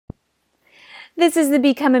This is the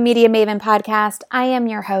Become a Media Maven podcast. I am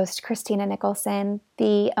your host, Christina Nicholson,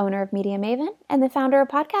 the owner of Media Maven and the founder of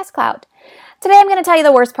Podcast Cloud. Today I'm going to tell you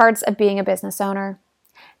the worst parts of being a business owner.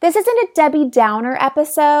 This isn't a Debbie Downer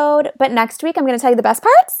episode, but next week I'm going to tell you the best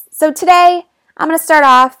parts. So today I'm going to start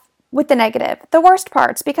off with the negative, the worst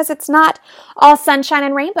parts, because it's not all sunshine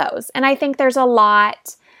and rainbows. And I think there's a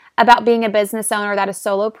lot about being a business owner that a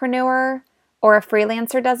solopreneur or a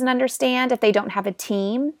freelancer doesn't understand if they don't have a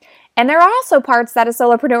team. And there are also parts that a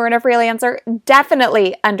solopreneur and a freelancer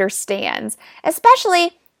definitely understands,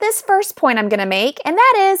 especially this first point I'm going to make, and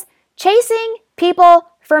that is chasing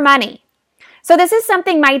people for money. So this is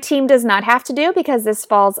something my team does not have to do because this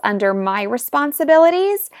falls under my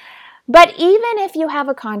responsibilities. But even if you have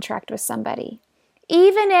a contract with somebody,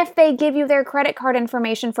 even if they give you their credit card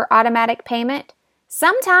information for automatic payment,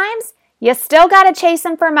 sometimes you still got to chase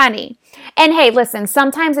them for money. And hey, listen,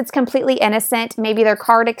 sometimes it's completely innocent. Maybe their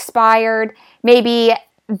card expired. Maybe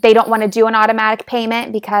they don't want to do an automatic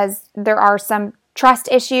payment because there are some trust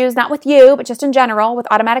issues, not with you, but just in general with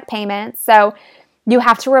automatic payments. So you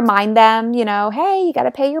have to remind them, hey, you got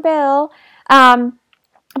to pay your bill. But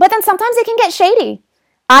then sometimes it can get shady.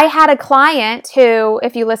 I had a client who,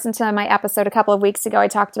 if you listened to my episode a couple of weeks ago, I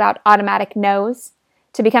talked about automatic no's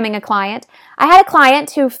to becoming a client. I had a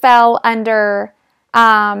client who fell under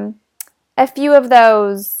a few of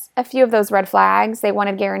those red flags. They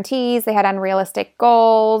wanted guarantees. They had unrealistic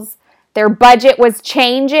goals. Their budget was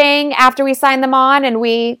changing after we signed them on, and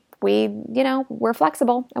we're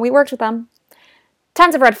flexible, and we worked with them.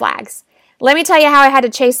 Tons of red flags. Let me tell you how I had to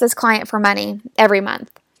chase this client for money every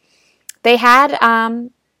month. They had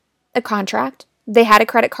a contract. They had a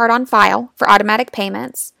credit card on file for automatic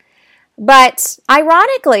payments. But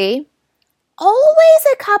ironically, always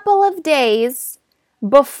a couple of days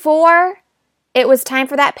before it was time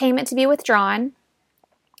for that payment to be withdrawn,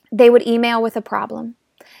 they would email with a problem.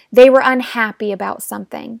 They were unhappy about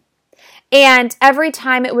something. And every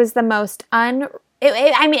time it was the most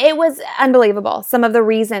it was unbelievable. Some of the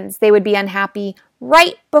reasons they would be unhappy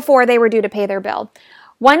right before they were due to pay their bill.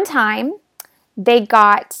 One time, they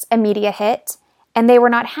got a media hit, and they were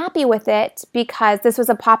not happy with it because this was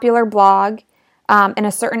a popular blog in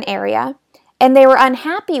a certain area. And they were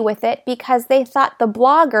unhappy with it because they thought the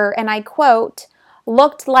blogger, and I quote,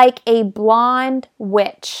 looked like a blonde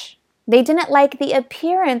witch. They didn't like the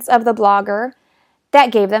appearance of the blogger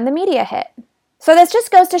that gave them the media hit. So this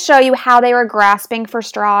just goes to show you how they were grasping for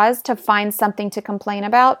straws to find something to complain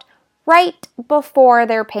about right before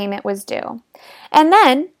their payment was due. And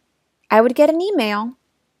then I would get an email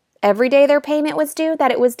every day their payment was due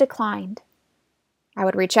that it was declined. I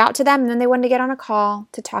would reach out to them, and then they wanted to get on a call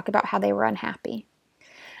to talk about how they were unhappy.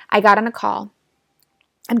 I got on a call.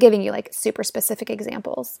 I'm giving you super specific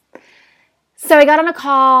examples. So I got on a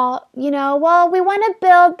call, we want to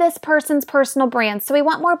build this person's personal brand, so we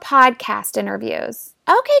want more podcast interviews.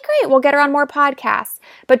 Okay, great. We'll get her on more podcasts.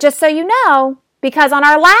 But just so you know, because on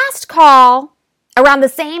our last call, around the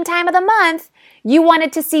same time of the month, you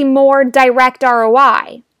wanted to see more direct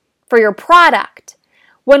ROI for your product.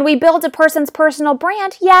 When we build a person's personal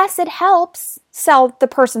brand, yes, it helps sell the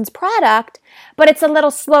person's product, but it's a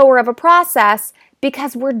little slower of a process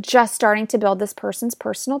because we're just starting to build this person's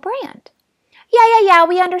personal brand. Yeah,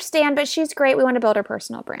 we understand, but she's great. We want to build her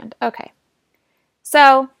personal brand. Okay.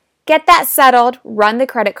 So get that settled, run the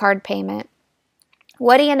credit card payment.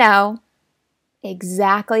 What do you know?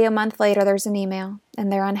 Exactly a month later, there's an email,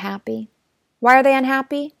 and they're unhappy. Why are they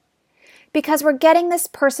unhappy? Because we're getting this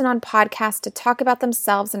person on podcast to talk about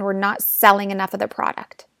themselves and we're not selling enough of the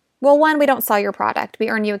product. Well, one, we don't sell your product. We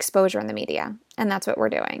earn you exposure in the media, and that's what we're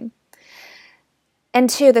doing. And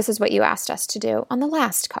two, this is what you asked us to do on the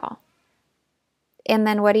last call. And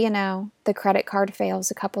then what do you know? The credit card fails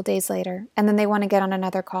a couple days later, and then they want to get on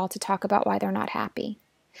another call to talk about why they're not happy.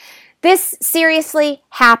 This seriously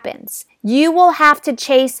happens. You will have to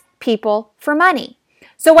chase people for money.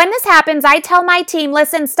 So when this happens, I tell my team,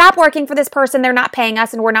 listen, stop working for this person. They're not paying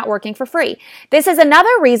us and we're not working for free. This is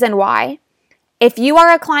another reason why, if you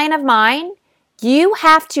are a client of mine, you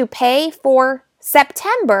have to pay for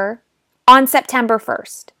September on September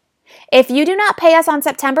 1st. If you do not pay us on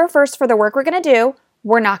September 1st for the work we're going to do,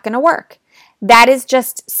 we're not going to work. That is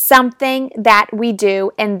just something that we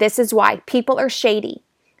do, and this is why. People are shady.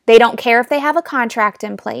 They don't care if they have a contract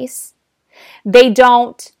in place. They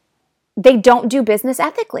don't do business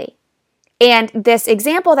ethically. And this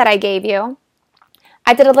example that I gave you,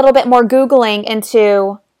 I did a little bit more Googling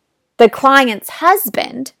into the client's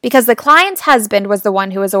husband, because the client's husband was the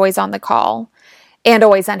one who was always on the call and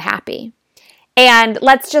always unhappy. And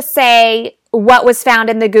let's just say what was found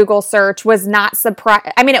in the Google search was not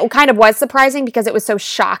surprising. I mean, it kind of was surprising because it was so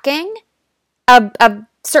shocking of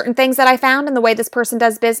certain things that I found in the way this person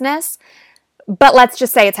does business. But let's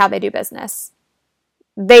just say it's how they do business.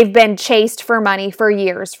 They've been chased for money for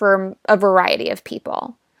years from a variety of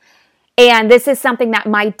people. And this is something that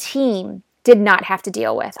my team did not have to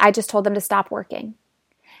deal with. I just told them to stop working.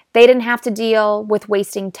 They didn't have to deal with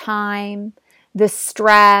wasting time, the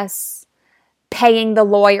stress, paying the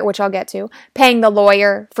lawyer, which I'll get to, paying the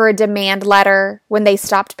lawyer for a demand letter when they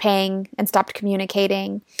stopped paying and stopped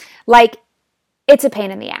communicating. Like, it's a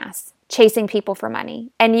pain in the ass, chasing people for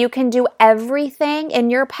money. And you can do everything in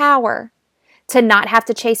your power to not have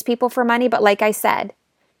to chase people for money. But like I said,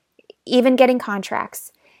 even getting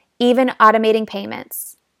contracts, even automating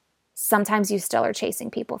payments, sometimes you still are chasing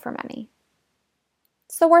people for money.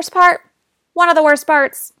 It's the worst part. One of the worst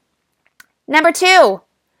parts. Number 2,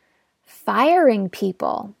 firing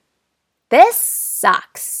people. This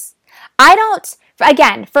sucks.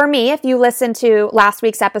 Again, for me, if you listen to last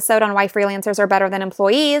week's episode on why freelancers are better than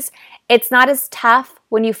employees, it's not as tough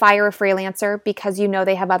when you fire a freelancer because you know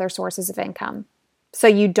they have other sources of income. So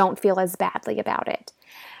you don't feel as badly about it.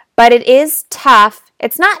 But it is tough.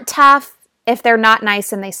 It's not tough if they're not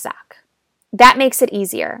nice and they suck. That makes it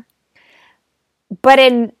easier. But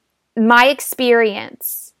in my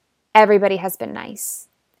experience, everybody has been nice.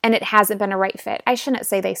 And it hasn't been a right fit. I shouldn't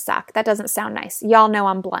say they suck. That doesn't sound nice. Y'all know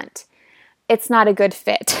I'm blunt. It's not a good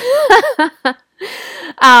fit.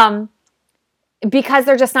 Because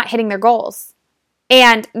they're just not hitting their goals.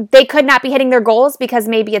 And they could not be hitting their goals because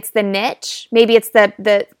maybe it's the niche. Maybe it's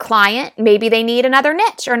the client. Maybe they need another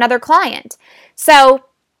niche or another client. So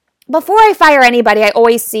before I fire anybody, I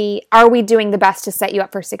always see, are we doing the best to set you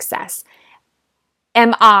up for success?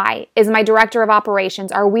 Is my director of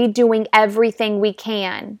operations, are we doing everything we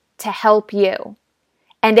can to help you?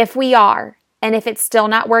 And if we are, and if it's still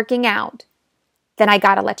not working out, then I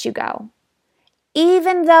gotta let you go.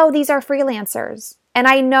 Even though these are freelancers, and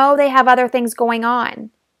I know they have other things going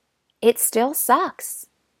on, it still sucks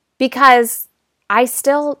because I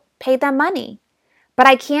still paid them money. But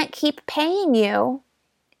I can't keep paying you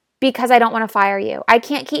because I don't want to fire you. I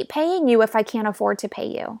can't keep paying you if I can't afford to pay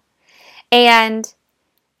you. And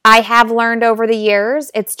I have learned over the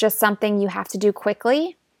years, it's just something you have to do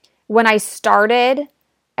quickly. When I started,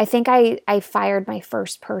 I think I fired my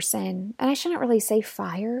first person. And I shouldn't really say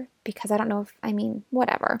fire because I don't know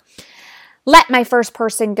whatever. Let my first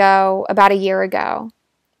person go about a year ago.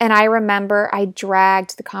 And I remember I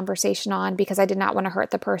dragged the conversation on because I did not want to hurt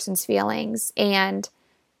the person's feelings. And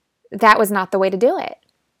that was not the way to do it.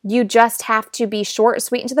 You just have to be short,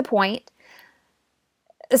 sweet, and to the point.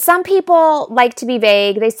 Some people like to be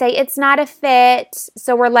vague. They say it's not a fit,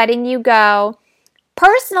 so we're letting you go.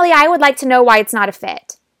 Personally, I would like to know why it's not a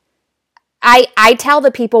fit. I tell the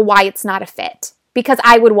people why it's not a fit because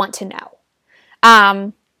I would want to know.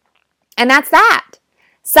 And that's that.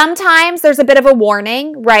 Sometimes there's a bit of a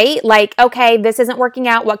warning, right? Like, okay, this isn't working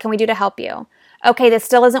out. What can we do to help you? Okay, this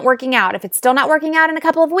still isn't working out. If it's still not working out in a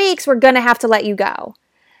couple of weeks, we're going to have to let you go.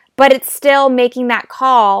 But it's still making that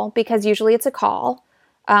call because usually it's a call.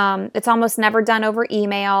 It's almost never done over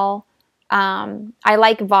email. I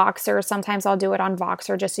like Voxer. Sometimes I'll do it on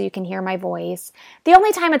Voxer just so you can hear my voice. The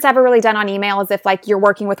only time it's ever really done on email is if like you're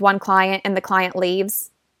working with one client and the client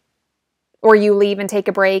leaves, or you leave and take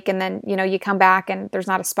a break and then, you come back and there's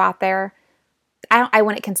not a spot there. I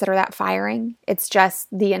wouldn't consider that firing. It's just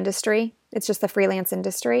the industry. It's just the freelance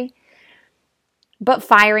industry. But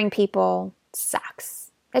firing people sucks.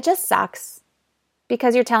 It just sucks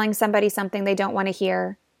because you're telling somebody something they don't want to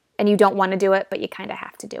hear and you don't want to do it, but you kind of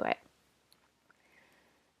have to do it.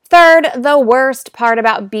 Third, the worst part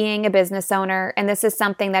about being a business owner, and this is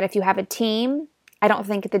something that if you have a team, I don't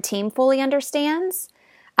think the team fully understands,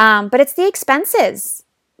 but it's the expenses.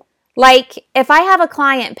 Like if I have a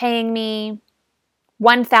client paying me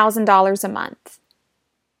 $1,000 a month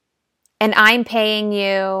and I'm paying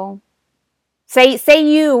you, say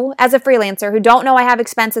you as a freelancer who don't know I have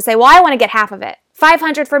expenses say, well, I want to get half of it.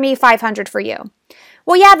 $500 for me, $500 for you.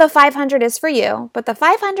 Well, yeah, the $500 is for you, but the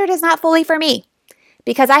 $500 is not fully for me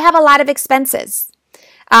because I have a lot of expenses.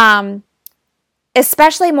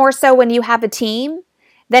 Especially more so when you have a team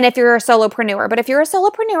than if you're a solopreneur. But if you're a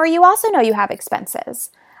solopreneur, you also know you have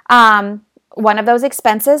expenses. One of those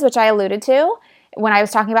expenses, which I alluded to when I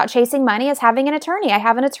was talking about chasing money, is having an attorney. I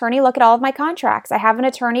have an attorney look at all of my contracts. I have an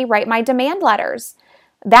attorney write my demand letters.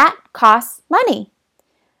 That costs money.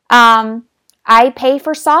 I pay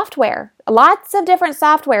for software, lots of different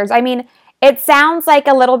softwares. I mean, It sounds like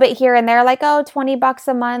a little bit here and there, like, oh, $20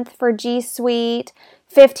 a month for G Suite,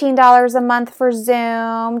 $15 a month for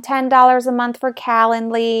Zoom, $10 a month for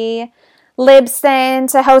Calendly,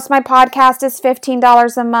 Libsyn to host my podcast is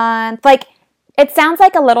 $15 a month. Like, it sounds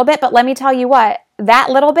like a little bit, but let me tell you what, that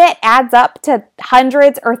little bit adds up to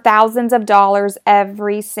hundreds or thousands of dollars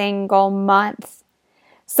every single month.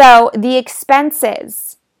 So the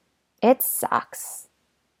expenses, it sucks.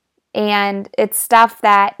 And it's stuff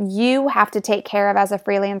that you have to take care of as a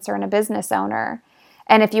freelancer and a business owner.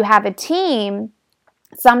 And if you have a team,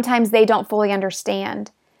 sometimes they don't fully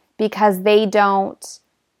understand because they don't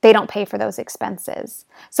pay for those expenses.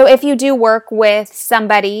 So if you do work with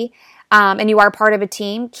somebody and you are part of a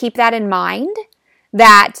team, keep that in mind,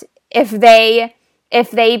 that if they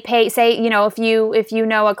pay, say, if you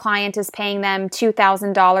know a client is paying them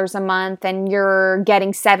 $2,000 a month and you're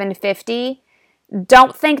getting $750,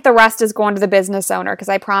 don't think the rest is going to the business owner, because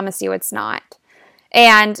I promise you it's not.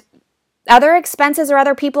 And other expenses are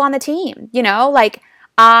other people on the team. Like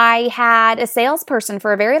I had a salesperson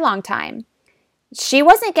for a very long time. She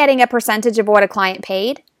wasn't getting a percentage of what a client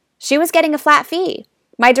paid. She was getting a flat fee.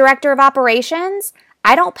 My director of operations,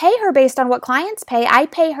 I don't pay her based on what clients pay. I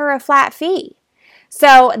pay her a flat fee.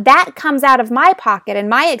 So that comes out of my pocket and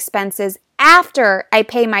my expenses after I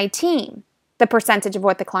pay my team the percentage of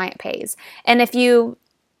what the client pays. And if you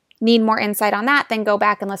need more insight on that, then go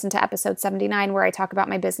back and listen to episode 79 where I talk about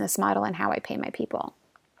my business model and how I pay my people.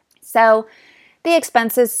 So the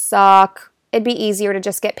expenses suck. It'd be easier to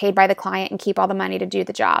just get paid by the client and keep all the money to do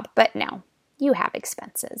the job. But no, you have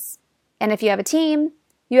expenses. And if you have a team,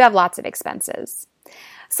 you have lots of expenses.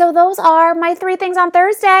 So those are my 3 things on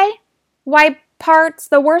Thursday.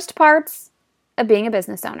 The worst parts of being a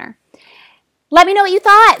business owner. Let me know what you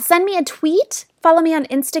thought. Send me a tweet. Follow me on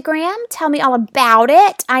Instagram. Tell me all about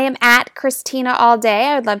it. I am at Christina all day.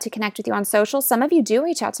 I would love to connect with you on social. Some of you do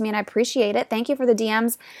reach out to me and I appreciate it. Thank you for the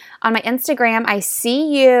DMs on my Instagram. I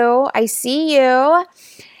see you.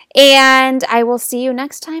 And I will see you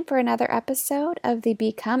next time for another episode of the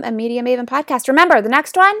Become a Media Maven podcast. Remember, the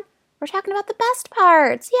next one, we're talking about the best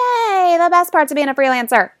parts. Yay, the best parts of being a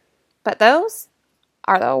freelancer. But those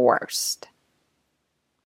are the worst.